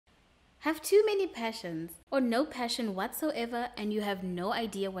Have too many passions or no passion whatsoever and you have no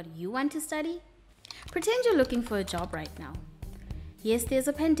idea what you want to study? Pretend you're looking for a job right now. Yes, there's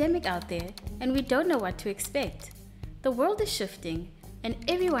a pandemic out there and we don't know what to expect. The world is shifting and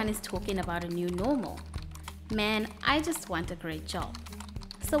everyone is talking about a new normal. Man, I just want a great job.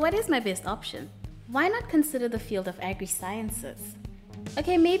 So what is my best option? Why not consider the field of AgriSciences?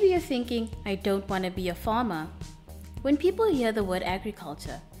 Okay, maybe you're thinking, I don't want to be a farmer. When people hear the word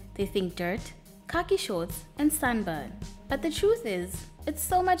agriculture, they think dirt, khaki shorts, and sunburn. But the truth is, it's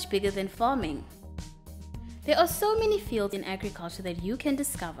so much bigger than farming. There are so many fields in agriculture that you can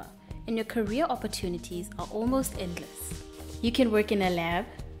discover, and your career opportunities are almost endless. You can work in a lab.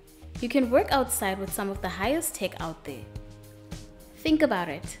 You can work outside with some of the highest tech out there. Think about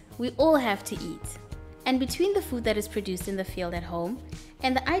it, we all have to eat. And between the food that is produced in the field at home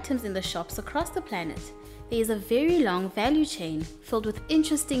and the items in the shops across the planet, there is a very long value chain filled with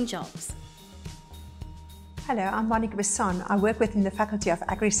interesting jobs. Hello, I'm Monica Besson. I work within the Faculty of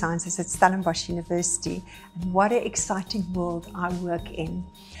AgriSciences at Stellenbosch University, and what an exciting world I work in.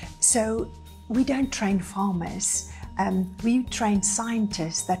 So we don't train farmers. We train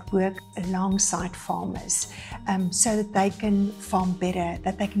scientists that work alongside farmers so that they can farm better,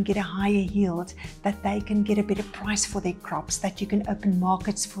 that they can get a higher yield, that they can get a better price for their crops, that you can open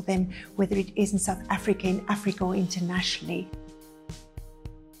markets for them, whether it is in South Africa, in Africa or internationally.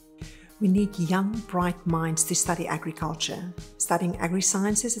 We need young, bright minds to study agriculture. Studying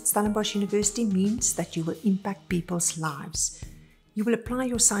AgriSciences at Stellenbosch University means that you will impact people's lives. You will apply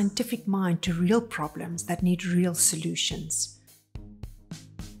your scientific mind to real problems that need real solutions.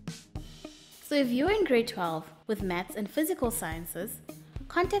 So if you're in grade 12 with maths and physical sciences,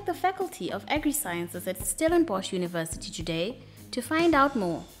 contact the Faculty of AgriSciences at Stellenbosch University today to find out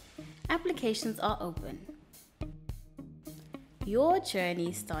more. Applications are open. Your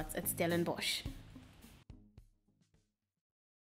journey starts at Stellenbosch.